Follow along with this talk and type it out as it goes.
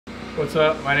What's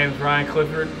up? My name is Ryan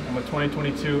Clifford. I'm a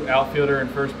 2022 outfielder and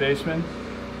first baseman.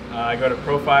 I go to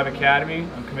Pro 5 Academy.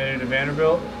 I'm committed to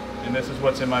Vanderbilt, and this is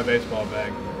what's in my baseball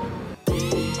bag.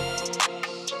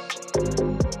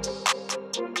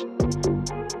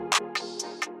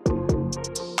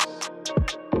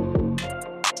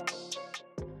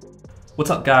 What's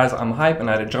up guys, I'm Hype and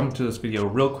I had to jump into this video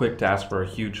real quick to ask for a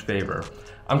huge favor.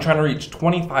 I'm trying to reach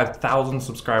 25,000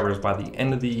 subscribers by the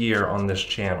end of the year on this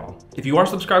channel. If you are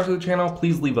subscribed to the channel,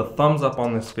 please leave a thumbs up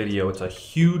on this video. It's a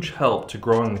huge help to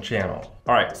growing the channel.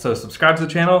 Alright, so subscribe to the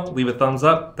channel, leave a thumbs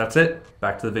up, that's it,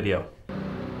 back to the video.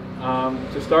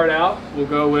 To start out, we'll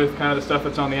go with kind of the stuff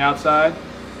that's on the outside.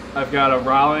 I've got a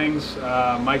Rawlings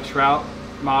Mike Trout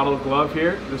model glove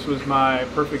here. This was my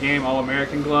perfect game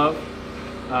All-American glove.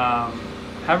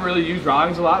 Haven't really used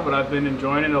Rawlings a lot, but I've been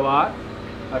enjoying it a lot.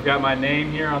 I've got my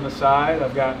name here on the side,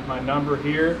 I've got my number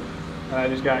here, and I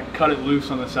just got cut it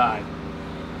loose on the side.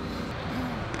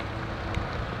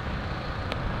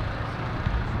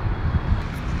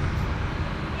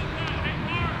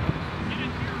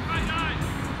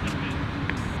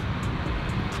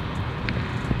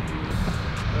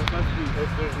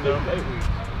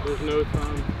 There's no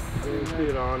time. I didn't see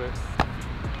it on it.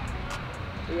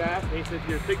 Yeah, he said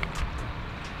you're thick.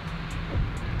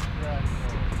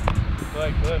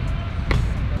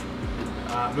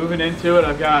 Moving into it,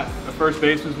 I've got a first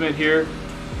baseman's mitt here.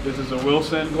 This is a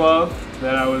Wilson glove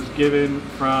that I was given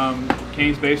from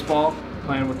Canes Baseball,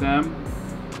 playing with them.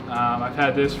 I've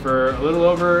had this for a little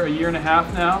over a year and a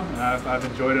half now. I've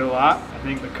enjoyed it a lot. I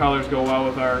think the colors go well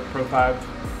with our Pro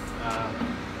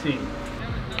 5 team.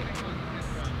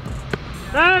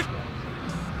 Back!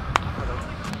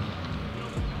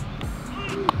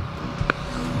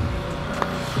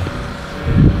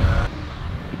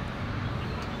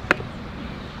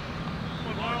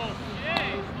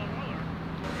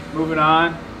 Moving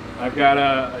on, I've got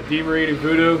a DeMarini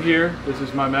Voodoo here. This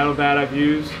is my metal bat I've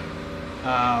used.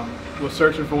 Was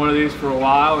searching for one of these for a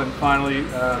while and finally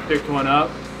picked one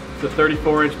up. It's a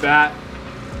 34-inch bat.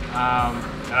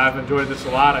 And I've enjoyed this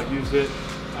a lot. I've used it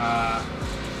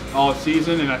all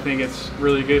season, and I think it's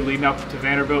really good leading up to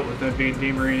Vanderbilt with them being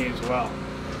DeMarini as well.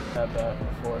 Had that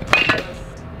before.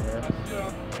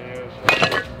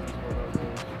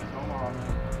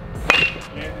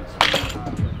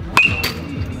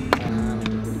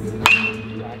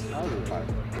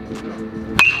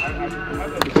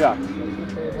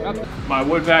 My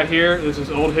wood bat here, this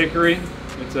is Old Hickory.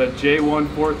 It's a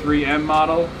J143M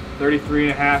model,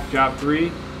 33.5 job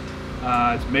 3.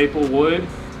 It's maple wood.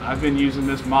 I've been using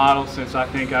this model since I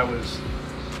think I was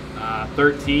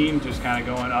 13, just kind of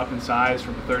going up in size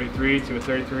from a 33 to a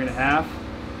 33.5.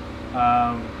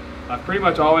 I've pretty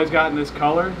much always gotten this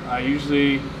color. I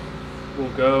usually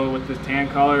will go with this tan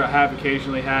color. I have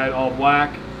occasionally had all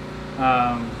black,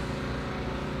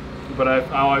 but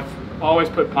I've always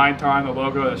put pine tar on the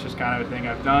logo. That's just kind of a thing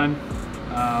I've done.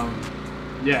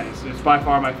 Yeah, it's by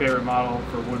far my favorite model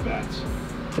for wood bats.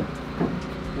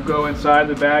 We'll go inside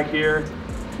the bag here.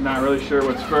 I'm not really sure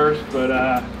what's first,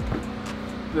 but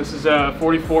this is a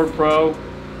 44 Pro,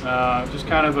 just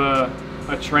kind of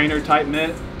a trainer type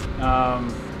mitt.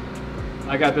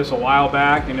 I got this a while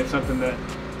back, and it's something that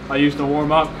I used to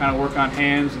warm up, kind of work on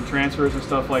hands and transfers and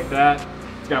stuff like that.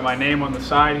 It's got my name on the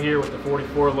side here with the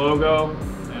 44 logo.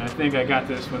 I think I got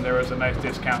this when there was a nice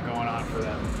discount going on for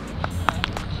them.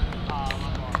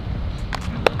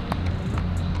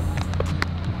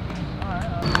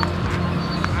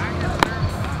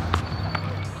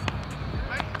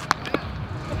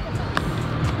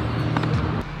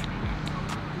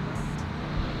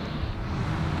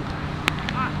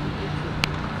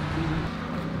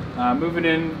 Moving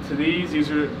into these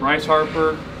are Bryce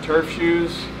Harper turf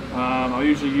shoes. I'll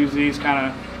usually use these kind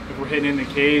of if we're hitting in the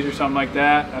cage or something like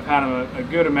that. I've had them a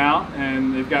good amount,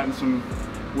 and they've gotten some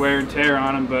wear and tear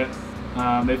on them, but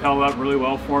they've held up really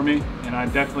well for me, and I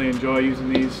definitely enjoy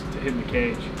using these to hit in the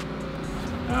cage.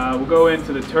 We'll go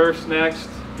into the turfs next.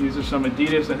 These are some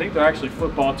Adidas. I think they're actually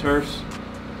football turfs.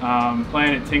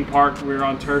 Playing at Ting Park, we're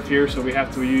on turf here, so we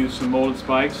have to use some molded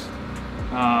spikes.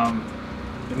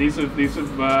 And these have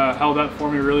held up for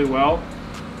me really well.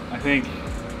 I think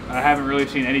I haven't really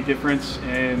seen any difference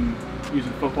in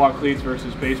using football cleats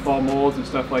versus baseball molds and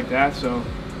stuff like that, so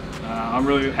I'm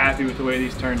really happy with the way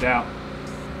these turned out.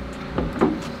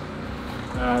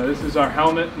 This is our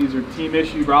helmet. These are team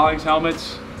issue Rawlings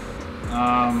helmets.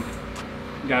 Got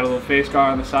a little face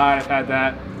guard on the side. I've had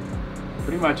that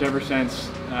pretty much ever since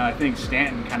I think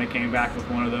Stanton kind of came back with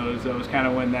one of those. That was kind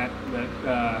of when that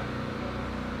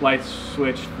light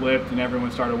switch flipped and everyone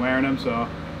started wearing them, so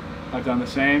I've done the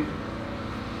same.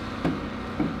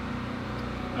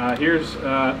 Here's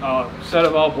a set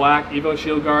of all black Evo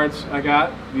Shield guards I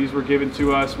got. These were given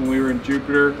to us when we were in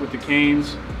Jupiter with the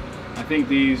Canes. I think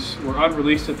these were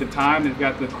unreleased at the time. They've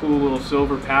got the cool little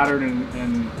silver pattern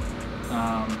and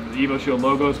the Evo Shield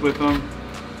logos with them.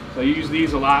 So I use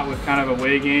these a lot with kind of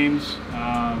away games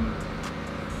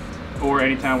or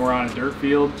anytime we're on a dirt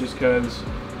field, just because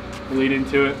we lead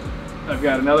into it. I've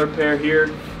got another pair here.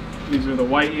 These are the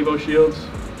white Evo Shields.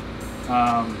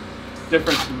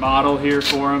 Different model here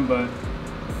for them, but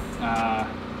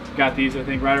got these I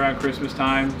think right around Christmas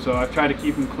time, so I've tried to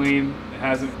keep them clean. It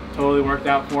hasn't totally worked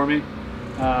out for me,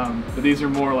 but these are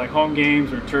more like home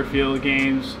games or turf field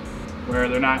games where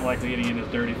they're not likely getting as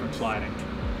dirty from sliding.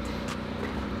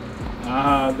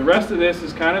 The rest of this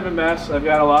is kind of a mess. I've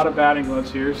got a lot of batting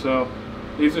gloves here. So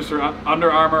these are sort of Under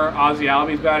Armour Ozzy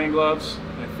Albies batting gloves.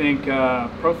 I think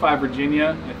Pro 5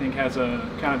 Virginia I think has a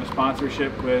kind of a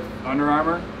sponsorship with Under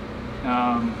Armour.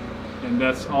 And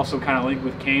that's also kind of linked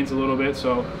with Canes a little bit,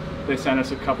 so they sent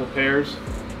us a couple pairs.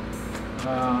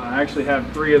 I actually have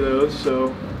 3 of those,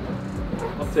 so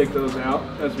I'll take those out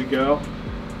as we go.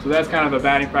 So that's kind of a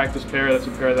batting practice pair. That's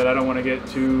a pair that I don't want to get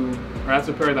too, or that's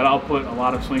a pair that I'll put a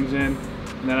lot of swings in.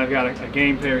 And then I've got a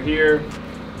game pair here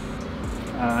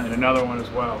and another one as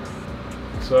well.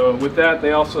 So with that,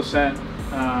 they also sent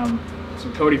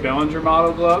some Cody Bellinger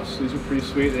model gloves. These are pretty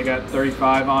sweet. They got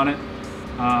 35 on it.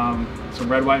 Some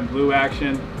red, white, and blue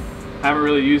action. Haven't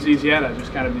really used these yet. I've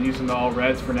just kind of been using the all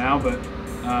reds for now, but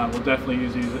we'll definitely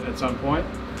use these at some point.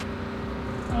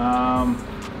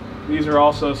 These are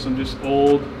also some just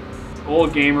old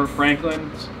gamer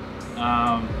Franklins.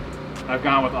 I've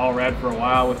gone with all red for a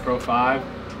while with Pro 5.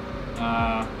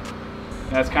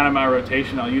 That's kind of my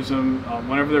rotation. I'll use them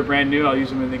whenever they're brand new. I'll use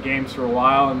them in the games for a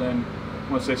while, and then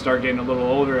once they start getting a little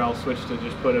older, I'll switch to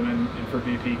just put them in for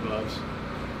BP gloves.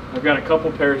 I've got a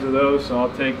couple pairs of those, so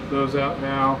I'll take those out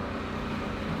now.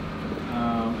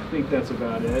 I think that's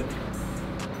about it.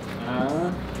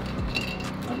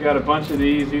 I've got a bunch of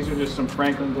these. These are just some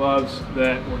Franklin gloves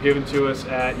that were given to us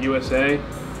at USA.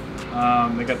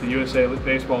 They got the USA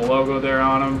baseball logo there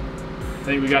on them. I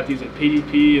think we got these at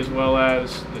PDP as well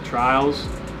as the trials.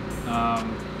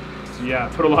 So yeah,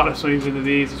 put a lot of swings into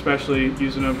these, especially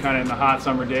using them kind of in the hot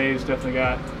summer days. Definitely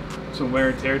got some wear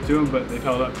and tear to them, but they've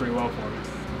held up pretty well for me.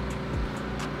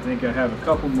 I think I have a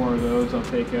couple more of those I'll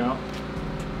take out.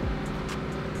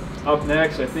 Up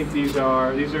next, I think these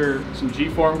are some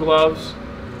G-Form gloves.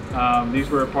 These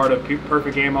were a part of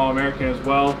Perfect Game All-American as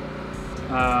well.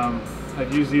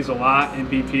 I've used these a lot in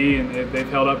BP, and they've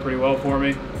held up pretty well for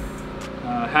me.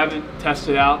 Haven't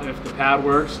tested out if the pad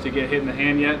works to get hit in the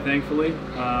hand yet, thankfully.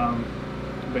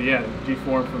 But yeah,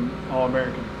 G-Form from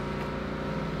All-American.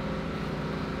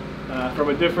 From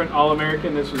a different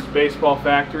All-American, this was Baseball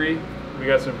Factory. We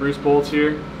got some Bruce Bolts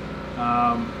here.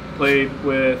 Played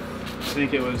with, I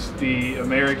think it was the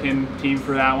American team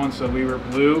for that one, so we were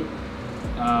blue.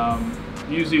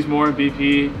 Use these more in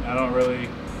BP. I don't really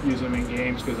use them in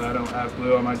games because I don't have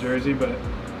blue on my jersey, but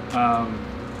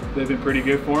they've been pretty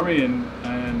good for me, and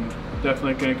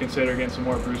definitely going to consider getting some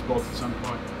more Bruce Bolts at some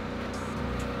point.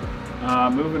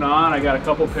 Moving on, I got a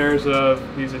couple pairs of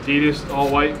these Adidas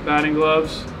all-white batting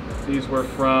gloves. These were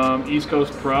from East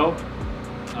Coast Pro.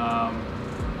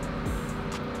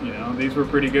 You know, these were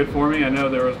pretty good for me. I know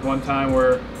there was one time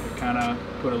where it kind of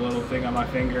put a little thing on my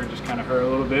finger, just kind of hurt a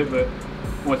little bit, but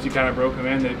once you kind of broke them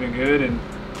in, they've been good, and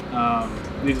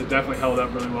these have definitely held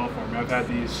up really well for me. I've had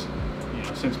these, you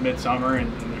know, since midsummer,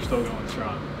 and they're still going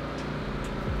strong.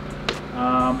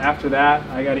 After that,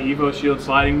 I got an Evo Shield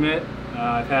sliding mitt.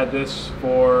 I've had this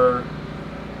for,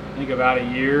 I think, about a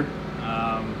year.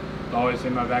 It's always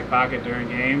in my back pocket during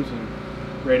games and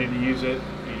ready to use it,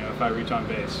 you know, if I reach on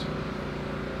base.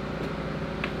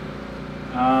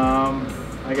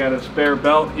 I got a spare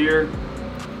belt here.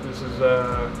 This is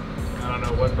I don't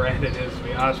know what brand it is, to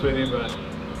be honest with you, but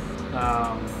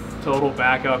total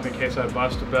backup in case I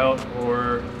bust a belt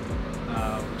or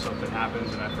something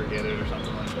happens and I forget it or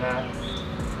something like that.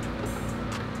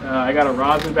 I got a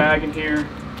rosin bag in here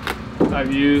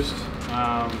I've used.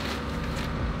 A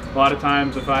lot of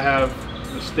times if I have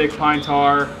the stick pine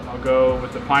tar, I'll go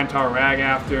with the pine tar rag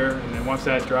after, and then once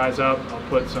that dries up, I'll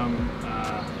put some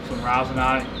rosin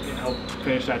on it to help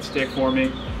finish that stick for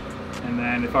me. And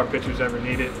then if our pitchers ever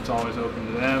need it, it's always open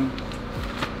to them.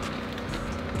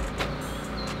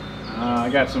 I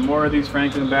got some more of these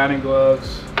Franklin batting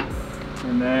gloves,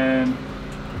 and then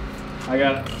I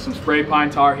got some spray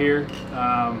pine tar here.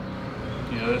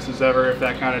 You know, this is ever if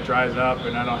that kind of dries up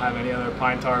and I don't have any other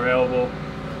pine tar available,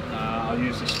 I'll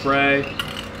use the spray.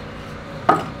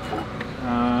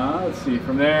 Let's see,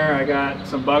 from there I got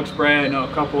some bug spray. I know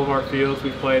a couple of our fields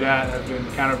we've played at have been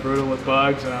kind of brutal with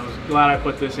bugs, and I was glad I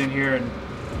put this in here, and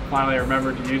finally I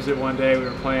remembered to use it one day. We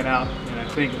were playing out in, I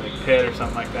think, like pit or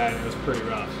something like that, and it was pretty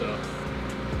rough, so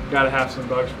got to have some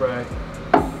bug spray.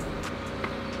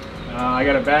 I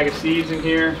got a bag of seeds in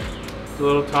here. It's a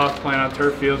little tough playing on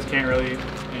turf fields, can't really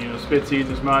spit seeds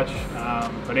as much,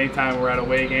 but anytime we're at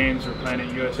away games or playing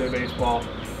at USA Baseball,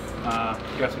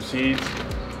 got some seeds.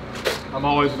 I'm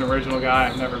always an original guy.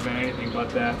 I've never been anything but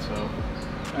that, so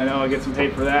I know I get some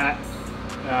hate for that.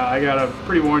 I got a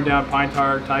pretty worn down pine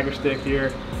tar tiger stick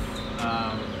here.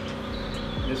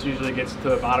 This usually gets to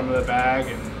the bottom of the bag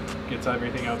and gets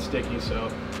everything out sticky, so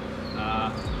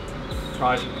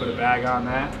probably should put a bag on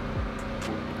that.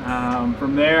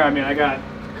 From there, I got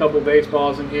a couple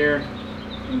baseballs in here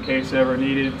in case ever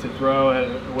needed to throw at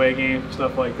away games,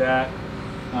 stuff like that.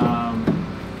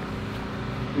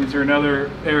 These are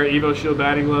another pair of Evo Shield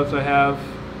batting gloves I have,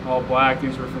 all black.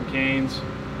 These were from Canes.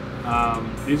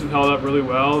 These have held up really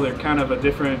well. They're kind of a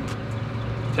different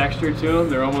texture to them.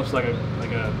 They're almost like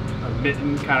a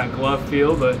mitten kind of glove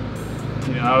feel, but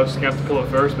I was skeptical at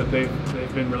first, but they've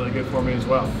been really good for me as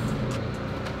well.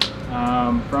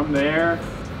 From there,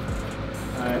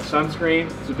 sunscreen.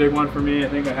 It's a big one for me. I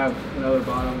think I have another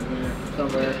bottle in here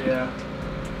somewhere. Yeah,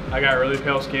 I got really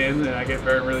pale skin and I get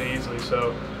burned really easily,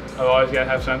 so I've always got to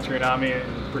have sunscreen on me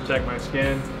and protect my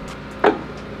skin.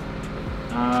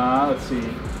 Let's see.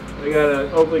 I got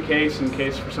an Oakley case in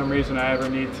case for some reason I ever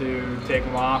need to take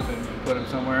them off and put them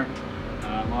somewhere.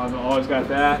 I've always got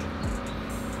that.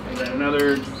 I got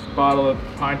another bottle of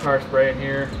pine tar spray in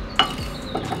here.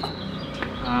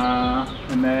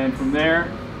 And then from there,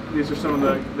 these are some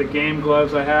of the game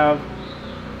gloves I have.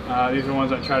 These are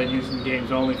ones I try to use in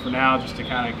games only for now, just to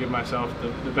kind of give myself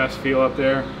the best feel up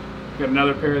there. Got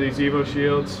another pair of these Evo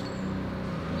Shields.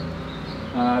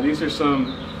 These are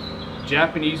some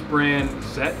Japanese brand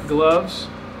Zet gloves.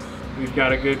 We've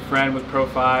got a good friend with Pro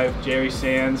 5, Jerry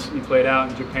Sands. He played out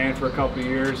in Japan for a couple of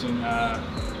years and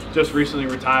just recently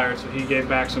retired, so he gave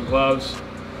back some gloves.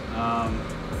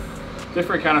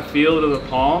 Different kind of feel to the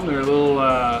palm. They're a little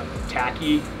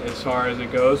tacky as far as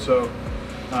it goes, so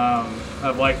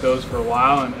I've liked those for a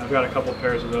while, and I've got a couple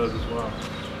pairs of those as well.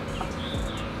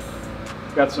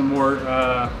 Got some more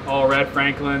all red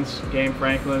Franklins, game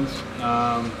Franklins.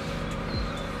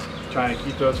 Trying to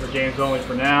keep those for games only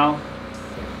for now.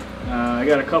 I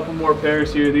got a couple more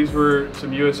pairs here. These were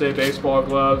some USA Baseball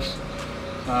gloves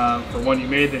for when you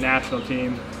made the national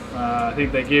team. I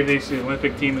think they gave these to the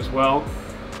Olympic team as well.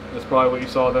 That's probably what you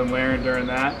saw them wearing during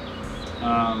that.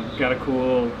 Got a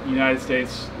cool United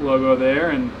States logo there,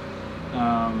 and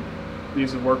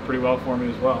these have worked pretty well for me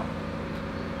as well.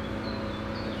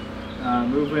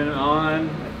 Moving on,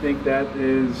 I think that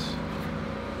is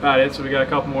about it. So we got a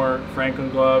couple more Franklin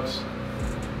gloves.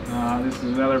 This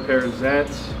is another pair of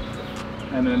Zets,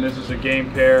 and then this is a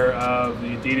game pair of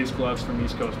the Adidas gloves from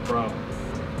East Coast Pro.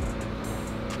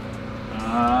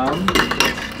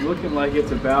 Looking like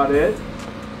it's about it.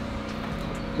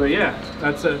 But yeah,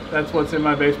 that's what's in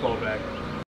my baseball bag.